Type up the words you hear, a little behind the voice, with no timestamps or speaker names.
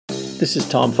This is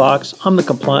Tom Fox. I'm the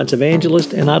Compliance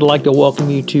Evangelist, and I'd like to welcome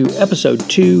you to episode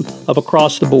 2 of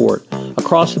Across the Board.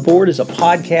 Across the Board is a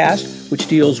podcast which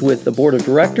deals with the board of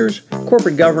directors,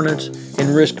 corporate governance,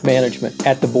 and risk management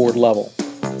at the board level.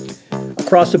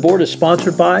 Across the Board is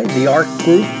sponsored by the ARC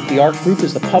Group. The ARC Group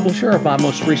is the publisher of my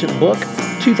most recent book,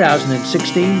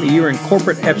 2016, The Year in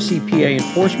Corporate FCPA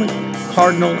Enforcement,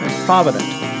 Cardinal and Provident.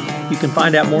 You can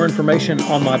find out more information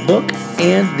on my book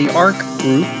and the ARC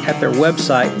Group at their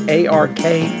website,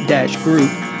 ARK-Group.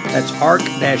 That's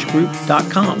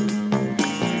arc-group.com.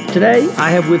 Today,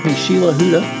 I have with me Sheila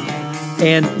Houda,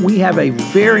 and we have a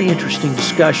very interesting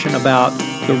discussion about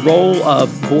the role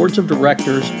of boards of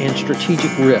directors and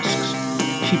strategic risks.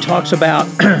 She talks about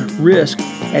risk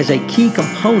as a key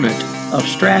component of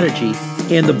strategy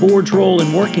and the board's role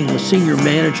in working with senior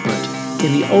management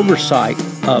in the oversight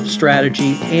of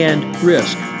strategy and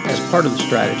risk as part of the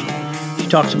strategy. She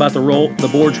talks about the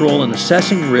board's role in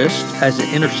assessing risk as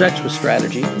it intersects with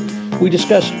strategy. We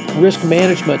discuss risk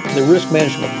management, the risk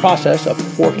management process of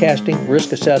forecasting,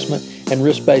 risk assessment, and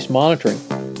risk-based monitoring,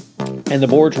 and the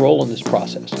board's role in this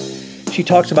process. She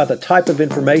talks about the type of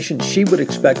information she would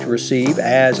expect to receive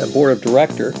as a board of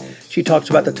director. She talks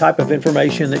about the type of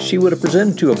information that she would have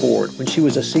presented to a board when she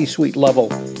was a C-suite level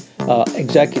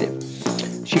executive.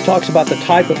 She talks about the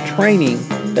type of training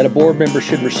that a board member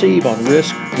should receive on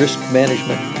risk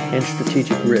management, and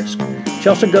strategic risk. She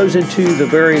also goes into the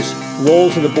various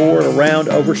roles of the board around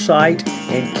oversight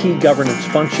and key governance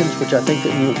functions, which I think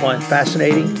that you will find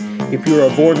fascinating. If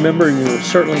you're a board member, you will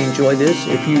certainly enjoy this.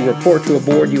 If you report to a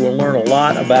board, you will learn a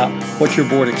lot about what your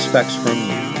board expects from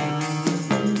you.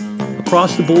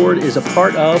 Across the Board is a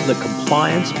part of the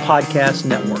Compliance Podcast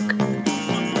Network.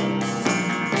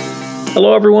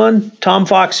 Hello, everyone. Tom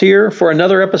Fox here for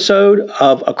another episode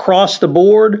of Across the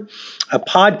Board, a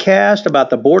podcast about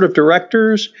the board of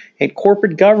directors and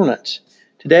corporate governance.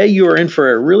 Today, you are in for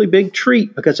a really big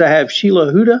treat because I have Sheila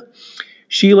Houda.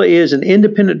 Sheila is an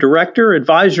independent director,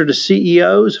 advisor to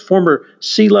CEOs, former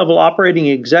C-level operating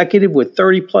executive with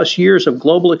 30-plus years of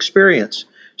global experience.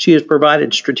 She has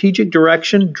provided strategic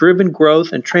direction, driven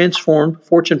growth, and transformed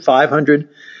Fortune 500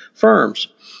 firms.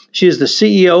 She is the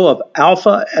CEO of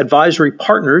Alpha Advisory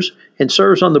Partners and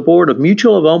serves on the board of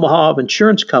Mutual of Omaha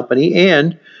Insurance Company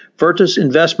and Virtus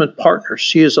Investment Partners.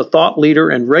 She is a thought leader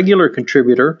and regular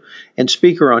contributor and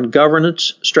speaker on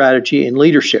governance, strategy, and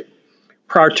leadership.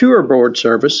 Prior to her board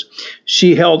service,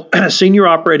 she held senior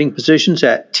operating positions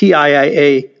at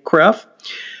TIAA-CREF,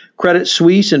 Credit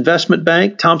Suisse Investment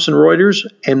Bank, Thomson Reuters,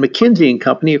 and McKinsey &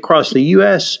 Company across the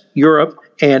U.S., Europe,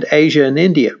 and Asia and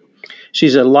India.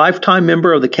 She's a lifetime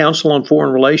member of the Council on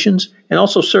Foreign Relations and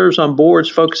also serves on boards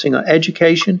focusing on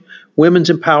education, women's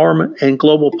empowerment, and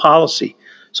global policy.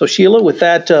 So Sheila, with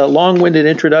that long-winded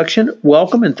introduction,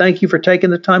 welcome and thank you for taking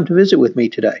the time to visit with me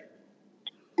today.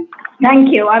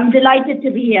 Thank you. I'm delighted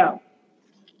to be here.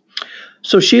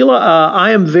 So Sheila,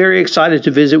 I am very excited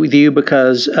to visit with you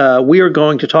because we are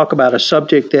going to talk about a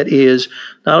subject that is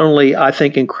not only, I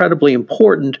think, incredibly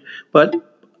important, but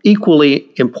equally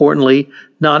importantly,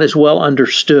 not as well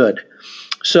understood.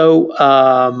 So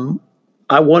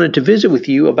I wanted to visit with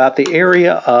you about the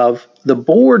area of the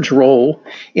board's role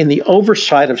in the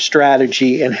oversight of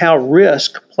strategy and how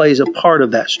risk plays a part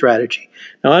of that strategy.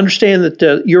 Now, I understand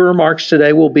that your remarks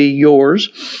today will be yours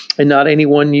and not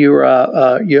anyone your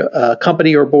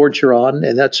company or board you're on,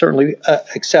 and that's certainly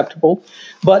acceptable.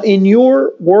 But in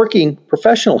your working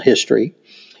professional history,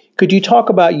 could you talk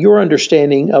about your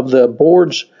understanding of the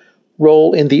board's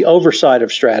role in the oversight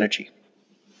of strategy?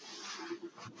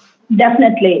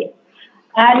 Definitely.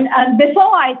 And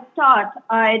before I start,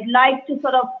 I'd like to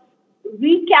sort of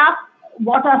recap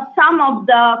what are some of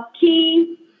the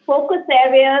key focus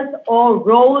areas or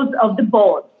roles of the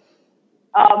board.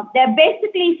 There are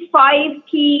basically 5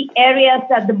 key areas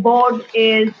that the board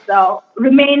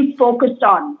remains focused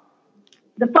on.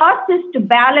 The first is to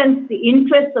balance the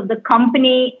interests of the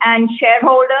company and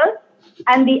shareholders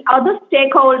and the other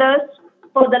stakeholders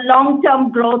for the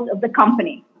long-term growth of the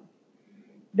company.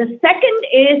 The second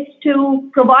is to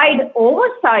provide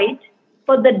oversight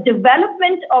for the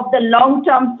development of the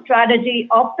long-term strategy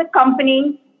of the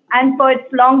company and for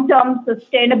its long-term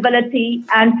sustainability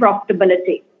and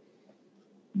profitability.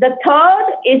 The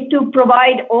third is to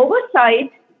provide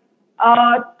oversight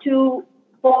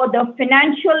for the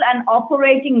financial and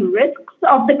operating risks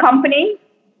of the company,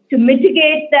 to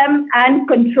mitigate them and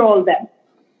control them.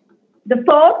 The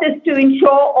fourth is to ensure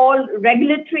all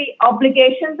regulatory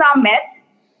obligations are met.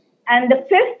 And the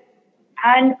fifth,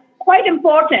 and quite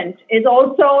important, is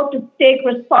also to take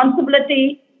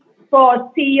responsibility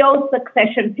for CEO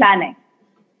succession planning.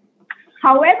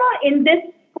 However, in this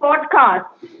podcast,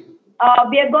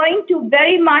 we are going to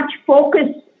very much focus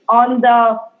on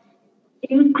the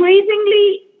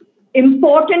increasingly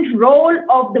important role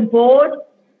of the board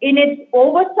in its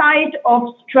oversight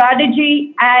of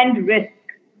strategy and risk.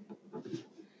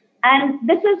 And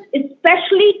this is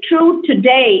especially true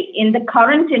today in the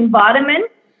current environment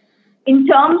in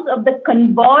terms of the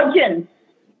convergence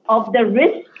of the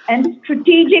risk and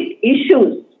strategic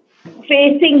issues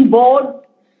facing boards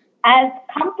as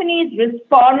companies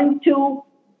respond to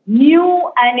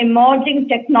new and emerging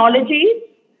technologies.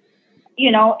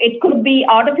 It could be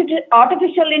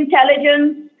artificial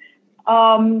intelligence,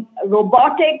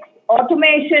 robotics,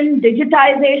 automation,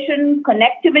 digitization,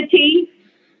 connectivity,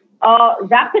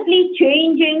 rapidly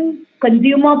changing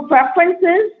consumer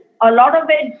preferences, a lot of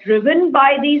it driven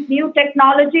by these new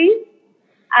technologies,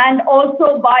 and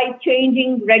also by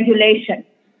changing regulation.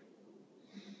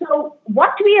 So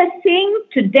what we are seeing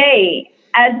today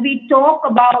as we talk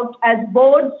about, as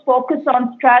boards focus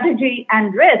on strategy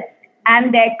and risk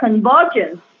and their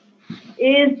convergence,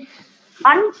 is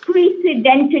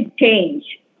unprecedented change,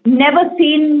 never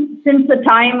seen since the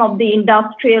time of the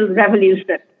Industrial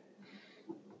Revolution.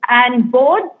 And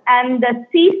boards and the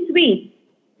C-suite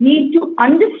need to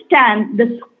understand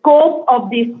the scope of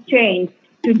this change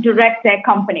to direct their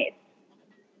companies.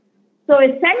 So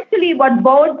essentially what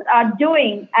boards are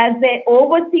doing as they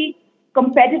oversee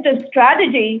competitive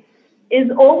strategy is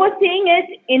overseeing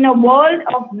it in a world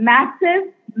of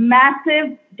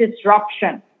massive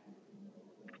disruption.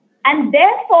 And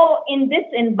therefore, in this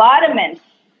environment,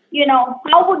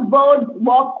 how would boards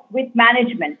work with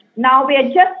management? Now we are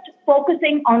just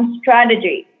focusing on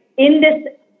strategy in this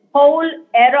whole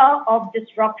era of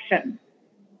disruption.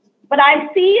 But I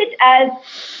see it as,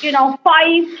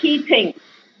 5 key things.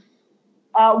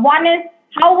 One is,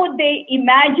 how would they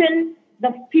imagine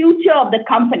the future of the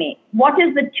company? What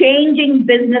is the changing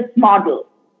business model?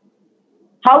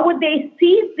 How would they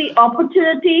seize the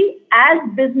opportunity as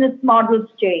business models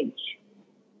change?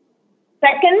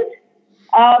 Second,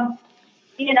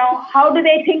 how do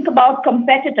they think about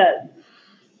competitors,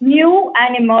 new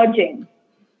and emerging?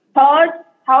 Third,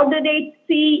 how do they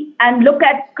see and look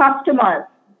at customers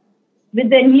with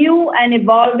their new and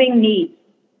evolving needs?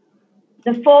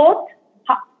 The fourth,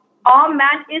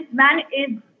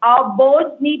 our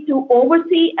boards need to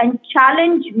oversee and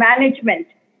challenge management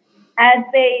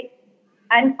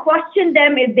and question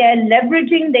them if they're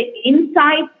leveraging the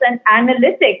insights and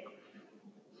analytics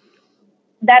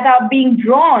that are being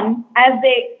drawn as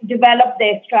they develop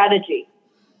their strategy.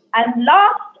 And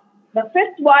last, the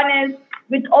fifth one is,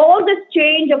 with all this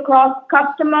change across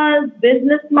customers,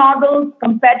 business models,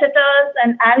 competitors,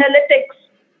 and analytics,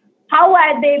 how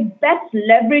are they best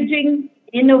leveraging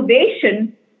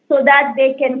innovation so that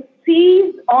they can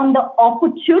seize on the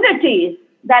opportunities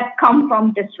that come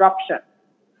from disruption?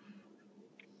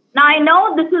 Now, I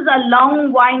know this is a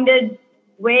long-winded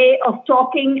way of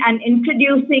talking and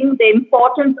introducing the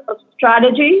importance of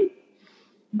strategy,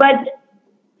 but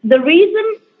the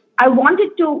reason I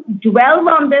wanted to dwell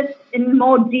on this in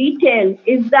more detail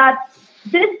is that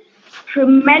this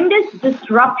tremendous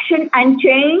disruption and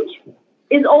change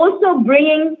is also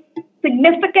bringing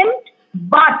significant,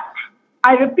 but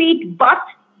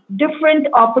different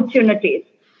opportunities.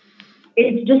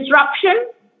 It's disruption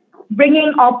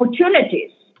bringing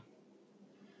opportunities.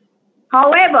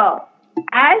 However,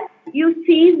 as you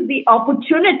seize the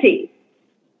opportunity,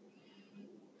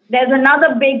 there's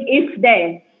another big if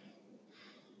there.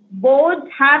 Boards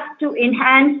have to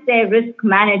enhance their risk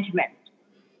management.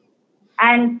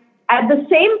 And at the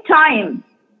same time,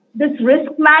 this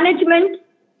risk management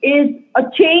is a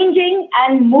changing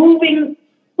and moving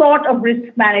sort of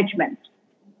risk management.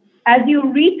 As you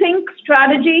rethink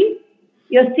strategy,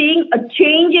 you're seeing a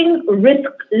changing risk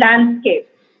landscape.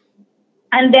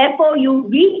 And therefore, you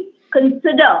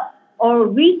reconsider or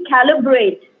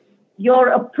recalibrate your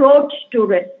approach to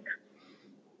risk.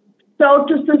 So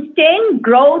to sustain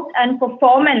growth and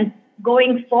performance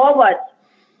going forward,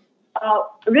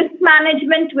 risk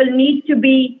management will need to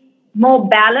be more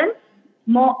balanced,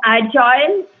 more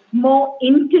agile, more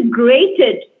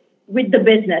integrated with the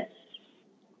business.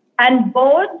 And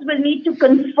boards will need to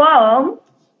confirm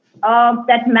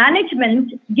that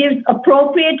management gives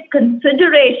appropriate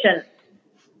consideration,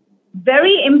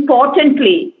 very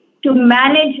importantly, to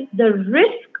manage the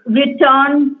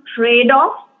risk-return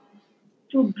trade-off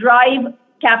to drive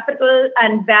capital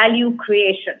and value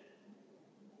creation.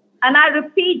 And I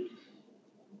repeat,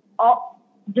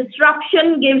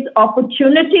 disruption gives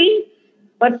opportunity,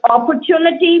 but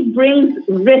opportunity brings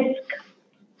risk.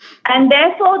 And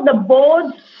therefore, the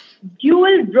board's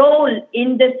dual role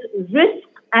in this risk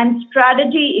and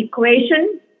strategy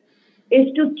equation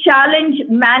is to challenge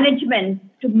management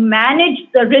to manage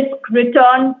the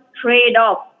risk-return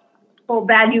trade-off for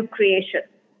value creation.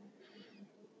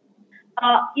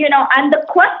 And the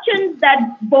questions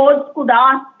that boards could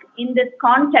ask in this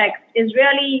context is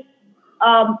really,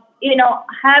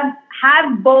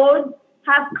 have boards,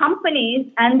 have companies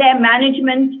and their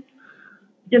management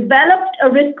developed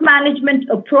a risk management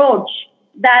approach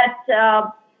that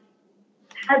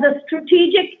has a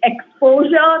strategic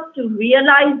exposure to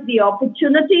realize the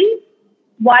opportunities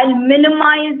while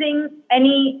minimizing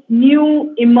any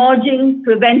new emerging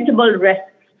preventable risks?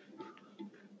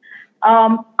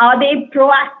 Are they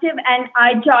proactive and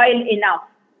agile enough?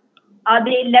 Are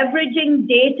they leveraging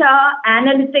data,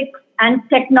 analytics, and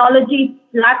technology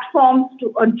platforms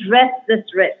to address this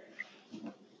risk?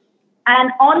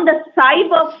 And on the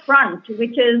cyber front,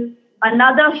 which is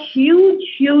another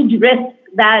huge risk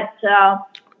that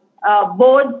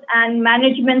boards and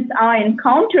managements are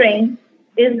encountering,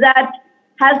 is that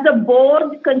has the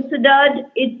board considered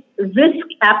its risk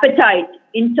appetite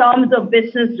in terms of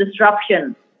business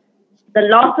disruption, the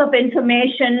loss of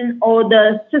information or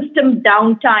the system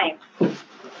downtime?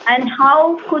 And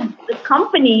how could the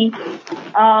company,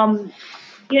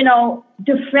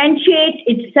 differentiate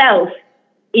itself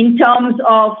in terms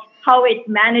of how it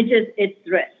manages its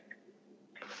risk?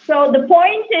 So the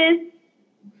point is,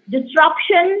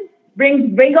 disruption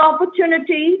brings big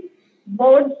opportunities.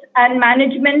 Boards and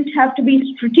management have to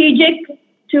be strategic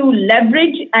to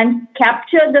leverage and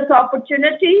capture this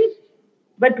opportunity.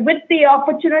 But with the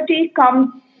opportunity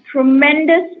comes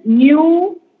tremendous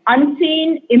new,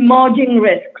 unseen, emerging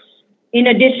risks in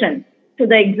addition to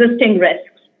the existing risks.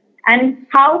 And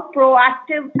how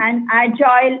proactive and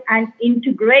agile and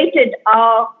integrated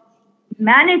are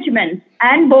management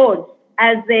and boards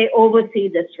as they oversee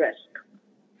this risk?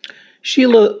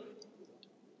 Sheila,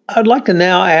 I'd like to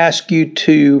now ask you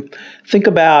to think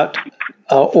about,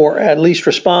 or at least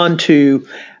respond to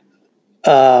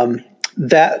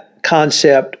that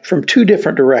concept from two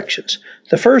different directions.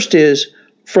 The first is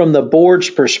from the board's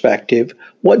perspective.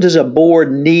 What does a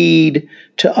board need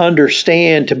to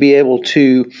understand to be able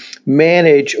to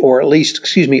manage, or at least,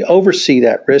 oversee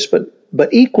that risk?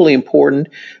 But equally important,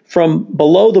 from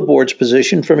below the board's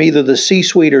position, from either the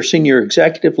C-suite or senior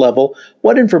executive level,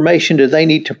 what information do they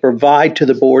need to provide to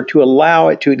the board to allow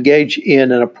it to engage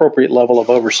in an appropriate level of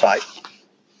oversight?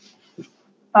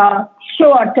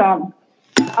 Sure, Tom.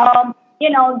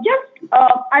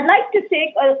 I'd like to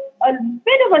take a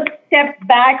bit of a step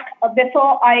back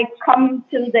before I come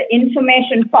to the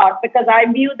information part, because I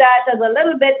view that as a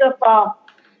little bit of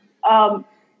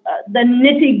the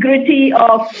nitty-gritty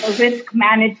of risk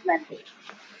management.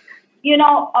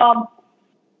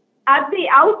 At the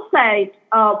outset,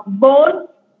 boards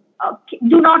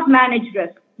do not manage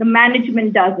risk. The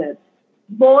management does it.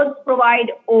 Boards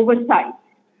provide oversight.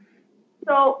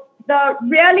 So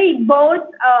boards,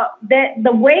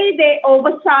 the way they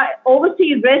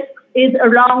oversee risk is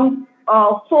around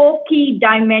 4 key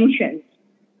dimensions.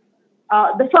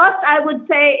 The first, I would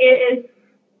say, is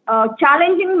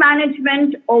challenging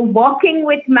management, or working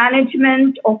with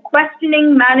management, or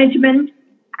questioning management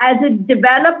as it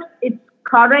develops its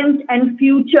current and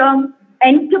future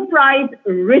enterprise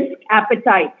risk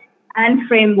appetite and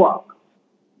framework.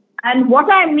 And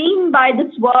what I mean by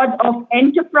this word of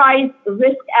enterprise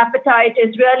risk appetite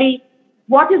is really,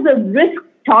 what is the risk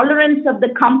tolerance of the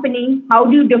company? How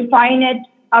do you define it?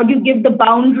 How do you give the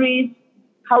boundaries?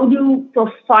 How do you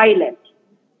profile it?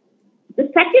 The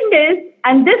second is,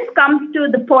 and this comes to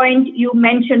the point you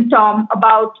mentioned, Tom,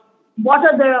 about what's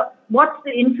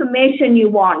the information you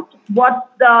want, what's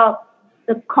the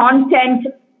content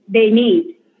they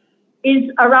need, is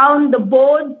around the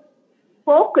board's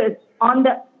focus on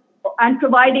and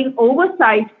providing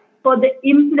oversight for the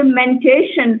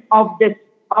implementation of the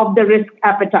risk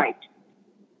appetite.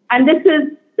 And this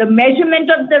is the measurement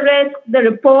of the risk, the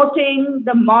reporting,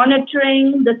 the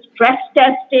monitoring, the stress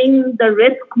testing, the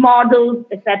risk models,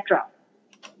 etc.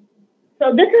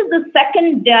 So this is the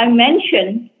second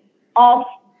dimension of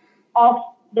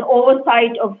the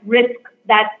oversight of risk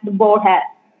that the board has.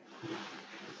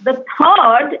 The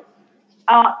third,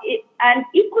 and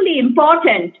equally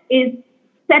important, is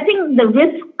setting the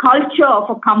risk culture of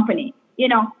a company.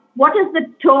 What is the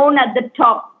tone at the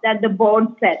top that the board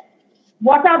sets?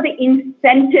 What are the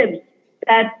incentives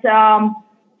that are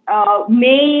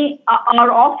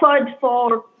offered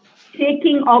for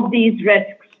taking of these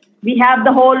risks? We have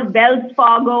the whole Wells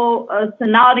Fargo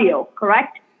scenario,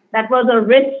 correct? That was a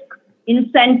risk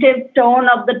incentive tone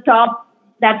of the top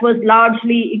that was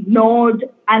largely ignored,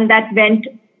 and that went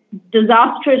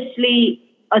disastrously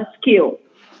askew.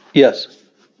 Yes.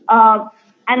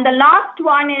 And the last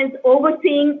one is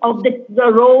overseeing of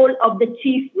the role of the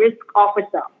chief risk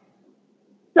officer.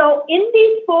 So in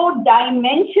these 4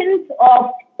 dimensions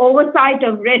of oversight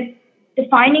of risk,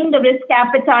 defining the risk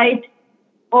appetite,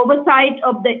 oversight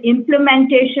of the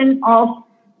implementation of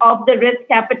the risk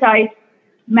appetite,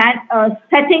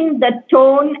 setting the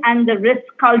tone and the risk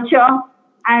culture,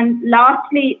 and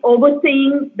lastly,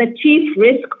 overseeing the chief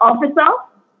risk officer.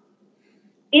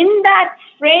 In that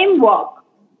framework,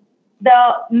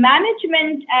 the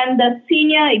management and the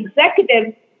senior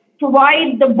executives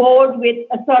provide the board with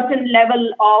a certain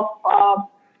level of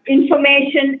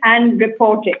information and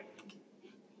reporting.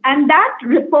 And that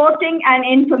reporting and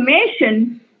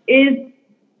information is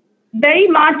very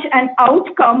much an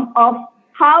outcome of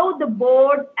how the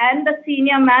board and the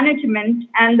senior management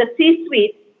and the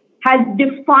C-suite has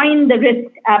defined the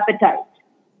risk appetite.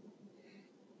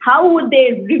 How would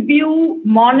they review,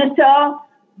 monitor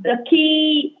the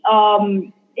key,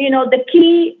 the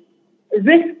key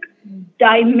risk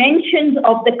dimensions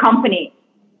of the company?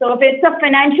 So if it's a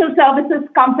financial services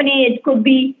company, it could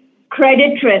be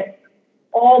credit risk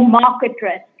or market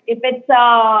risk. If it's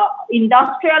a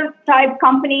industrial type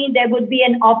company, there would be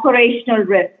an operational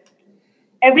risk.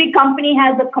 Every company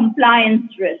has a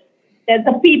compliance risk. There's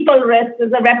a people risk,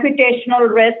 there's a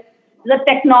reputational risk, there's a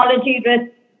technology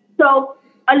risk. So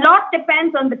a lot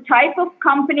depends on the type of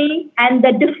company and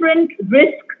the different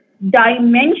risk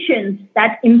dimensions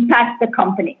that impact the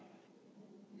company.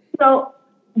 So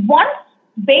once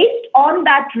based on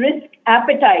that risk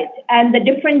appetite and the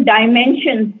different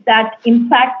dimensions that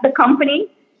impact the company,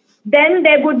 then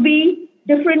there would be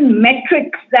different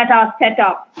metrics that are set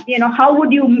up. How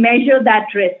would you measure that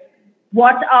risk?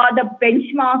 What are the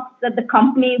benchmarks that the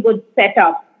company would set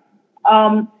up?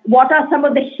 What are some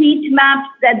of the heat maps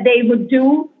that they would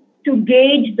do to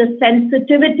gauge the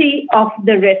sensitivity of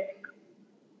the risk?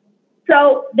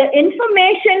 So the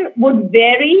information would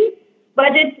vary,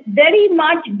 but it's very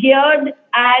much geared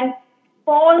and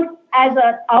falls as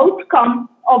an outcome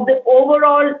of the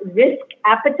overall risk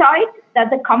appetite that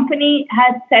the company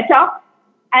has set up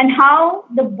and how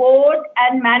the board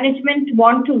and management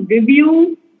want to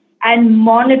review and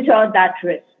monitor that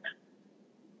risk.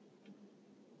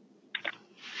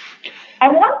 I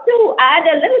want to add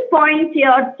a little point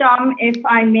here, Tom, if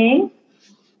I may.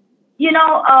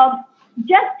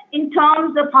 Just in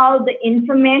terms of how the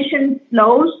information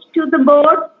flows to the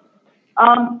board,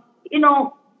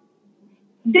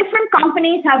 different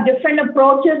companies have different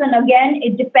approaches, and again,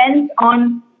 it depends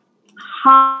on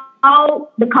how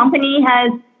the company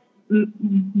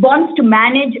wants to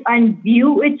manage and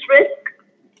view its risk.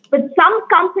 But some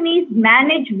companies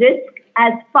manage risk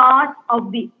as part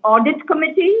of the audit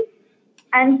committee,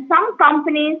 and some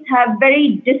companies have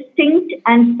very distinct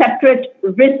and separate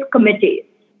risk committees.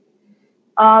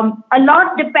 A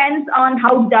lot depends on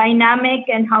how dynamic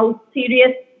and how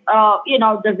serious,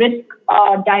 the risk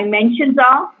dimensions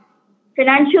are.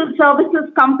 Financial services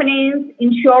companies,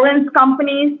 insurance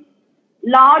companies,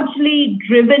 largely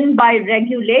driven by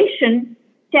regulation,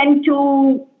 tend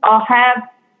to have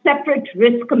separate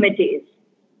risk committees.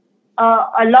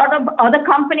 A lot of other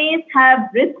companies have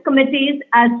risk committees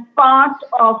as part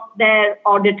of their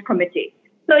audit committee.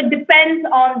 So it depends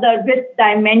on the risk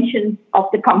dimensions of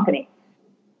the company.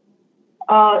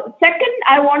 Second,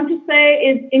 I want to say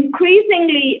is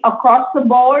increasingly across the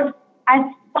board, as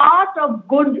part of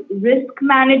good risk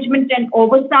management and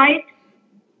oversight,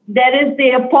 there is the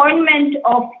appointment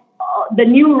of the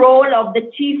new role of the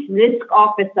chief risk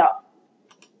officer.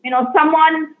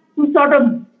 Someone who sort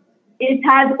of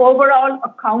has overall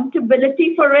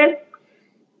accountability for risk,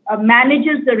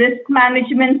 manages the risk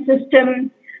management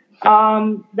system,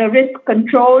 the risk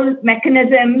control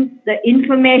mechanism, the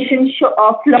information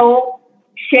flow,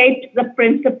 shapes the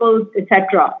principles,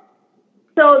 etc.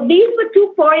 So these were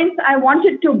 2 points I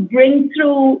wanted to bring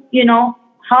through,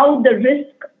 how the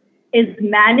risk is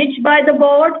managed by the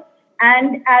board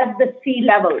and at the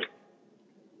C-level.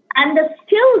 And the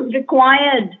skills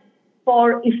required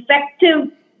for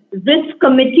effective risk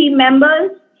committee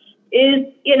members is,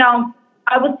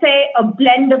 I would say a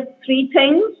blend of 3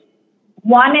 things.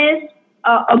 One is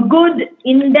a good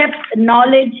in-depth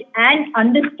knowledge and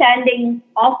understanding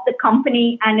of the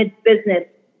company and its business.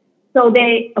 So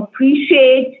they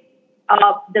appreciate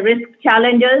the risk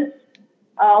challenges,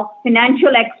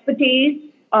 financial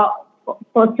expertise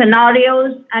for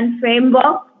scenarios and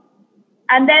framework.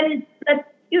 And then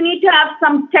you need to have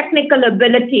some technical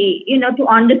ability, to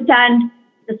understand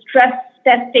the stress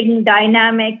testing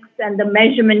dynamics and the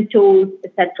measurement tools,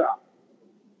 etc.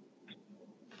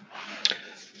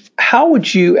 How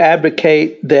would you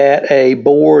advocate that a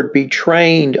board be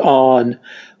trained on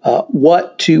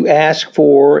what to ask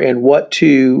for and what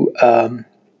to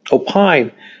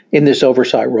opine in this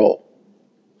oversight role?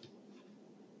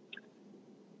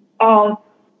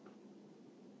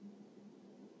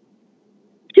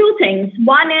 Two things.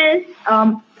 One is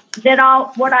there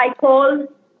are what I call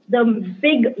the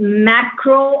big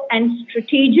macro and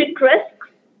strategic risks.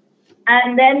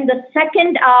 And then the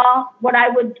second are what I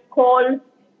would call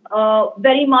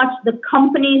very much the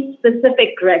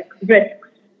company-specific risks.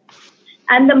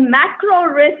 And the macro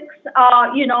risks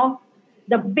are,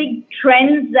 the big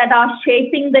trends that are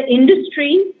shaping the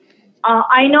industry.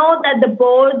 I know that the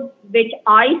boards which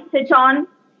I sit on,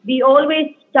 we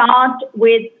always start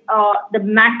with the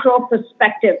macro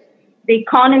perspective. The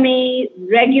economy,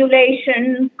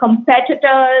 regulation,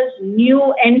 competitors,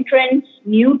 new entrants,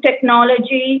 new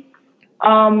technology,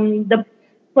 the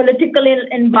political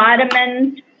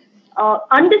environment,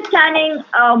 understanding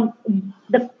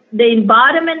the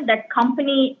environment that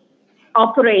company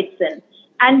operates in.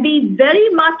 And we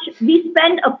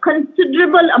spend a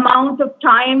considerable amount of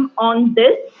time on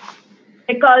this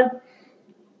because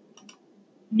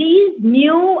these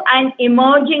new and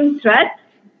emerging threats,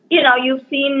 you've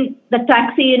seen the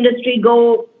taxi industry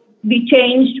be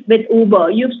changed with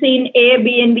Uber. You've seen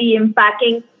Airbnb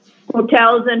impacting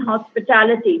hotels and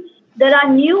hospitality. There are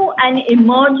new and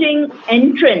emerging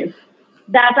entrants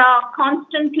that are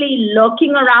constantly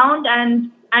lurking around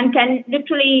and can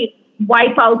literally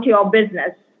wipe out your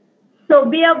business. So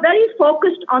we are very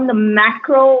focused on the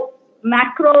macro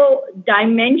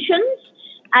dimensions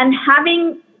and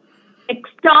having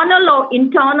external or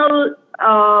internal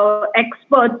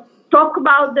experts talk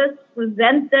about this,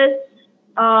 present this,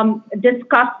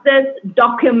 discuss this,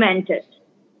 document it.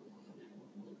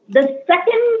 The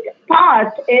second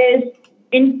part is,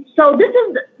 so this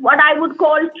is what I would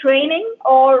call training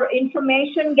or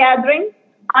information gathering,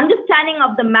 understanding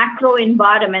of the macro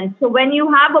environment. So when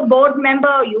you have a board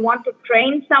member, you want to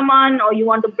train someone or you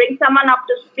want to bring someone up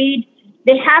to speed,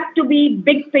 they have to be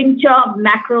big picture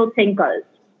macro thinkers.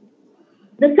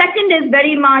 The second is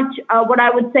very much what I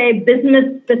would say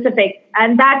business specific,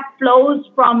 and that flows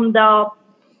from the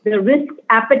risk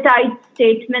appetite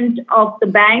statement of the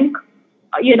bank.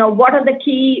 What are the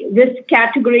key risk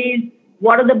categories?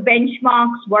 What are the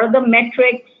benchmarks? What are the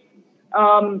metrics?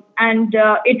 And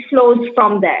it flows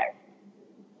from there.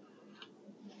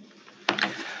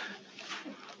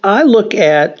 I look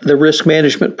at the risk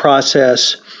management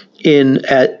process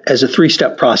as a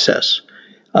three-step process.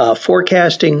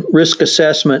 Forecasting, risk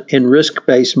assessment, and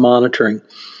risk-based monitoring.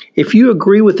 If you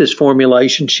agree with this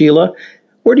formulation, Sheila,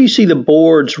 where do you see the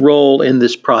board's role in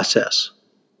this process?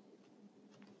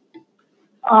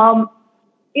 Tom,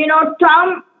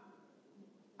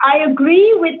 I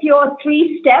agree with your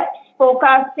 3 steps,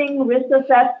 forecasting, risk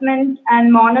assessment,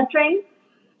 and monitoring.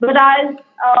 But as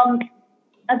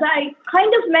I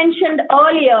kind of mentioned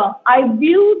earlier, I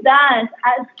view that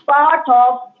as part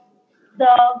of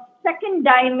the second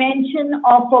dimension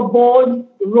of a board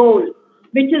role,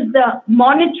 which is the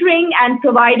monitoring and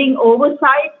providing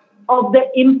oversight of the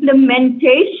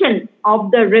implementation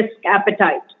of the risk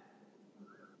appetite.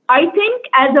 I think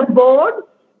as a board,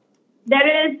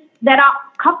 there are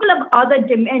a couple of other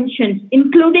dimensions,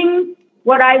 including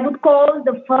what I would call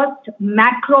the first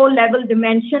macro level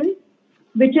dimension,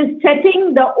 which is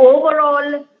setting the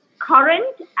overall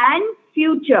current and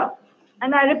future.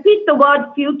 And I repeat the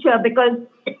word future because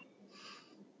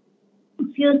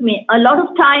a lot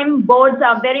of time boards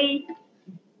are very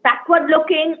backward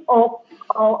looking or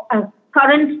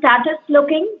current status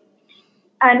looking,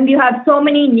 and you have so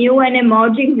many new and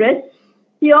emerging risks.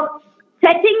 You're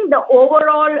setting the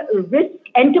overall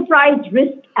enterprise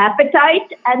risk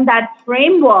appetite, and that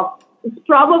framework is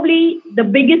probably the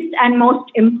biggest and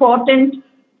most important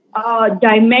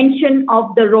dimension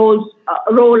of the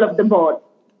role of the board.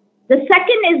 The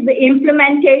second is the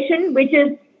implementation, which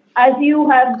is, as you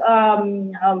have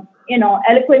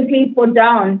eloquently put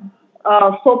down,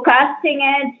 forecasting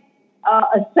it,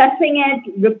 assessing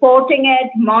it, reporting it,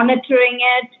 monitoring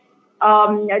it,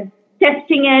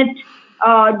 testing it,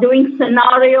 doing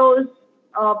scenarios,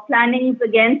 plannings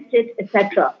against it,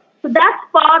 etc. So that's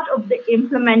part of the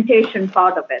implementation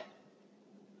part of it.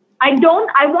 I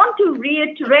want to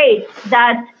reiterate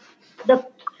that the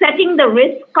setting the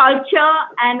risk culture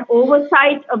and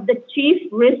oversight of the chief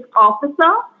risk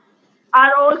officer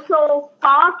are also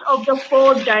part of the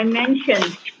 4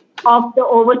 dimensions of the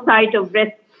oversight of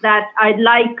risk that I'd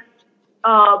like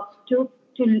to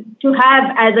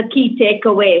have as a key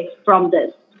takeaway from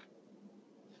this.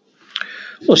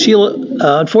 Well, Sheila,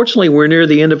 unfortunately, we're near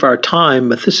the end of our time,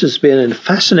 but this has been a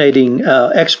fascinating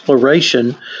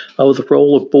exploration of the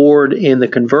role of board in the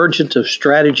convergence of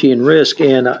strategy and risk.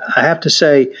 And I have to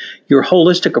say, your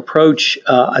holistic approach,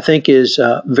 I think, is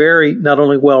very not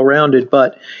only well-rounded,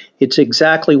 but it's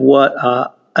exactly what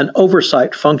an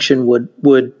oversight function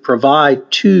would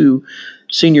provide to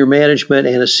senior management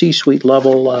and a C-suite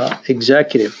level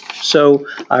executive. So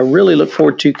I really look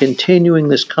forward to continuing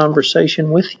this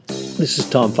conversation with you. This is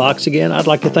Tom Fox again. I'd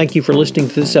like to thank you for listening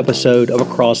to this episode of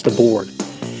Across the Board.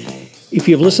 If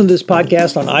you've listened to this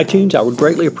podcast on iTunes, I would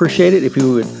greatly appreciate it if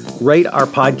you would rate our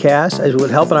podcast, as it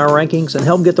would help in our rankings and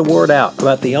help get the word out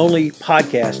about the only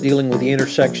podcast dealing with the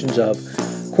intersections of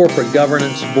corporate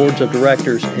governance, boards of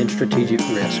directors, and strategic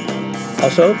risk.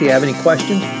 Also, if you have any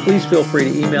questions, please feel free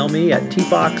to email me at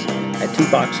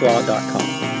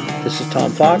tfox@tfoxlaw.com. This is Tom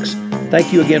Fox.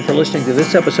 Thank you again for listening to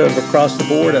this episode of Across the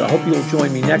Board, and I hope you'll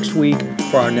join me next week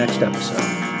for our next episode.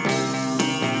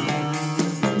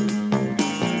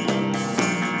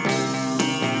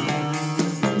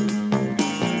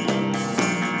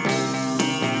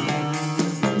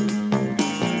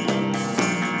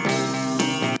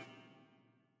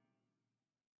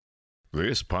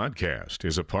 This podcast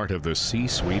is a part of the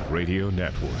C-Suite Radio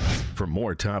Network. For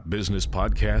more top business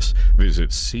podcasts,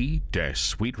 visit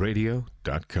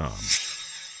c-suiteradio.com.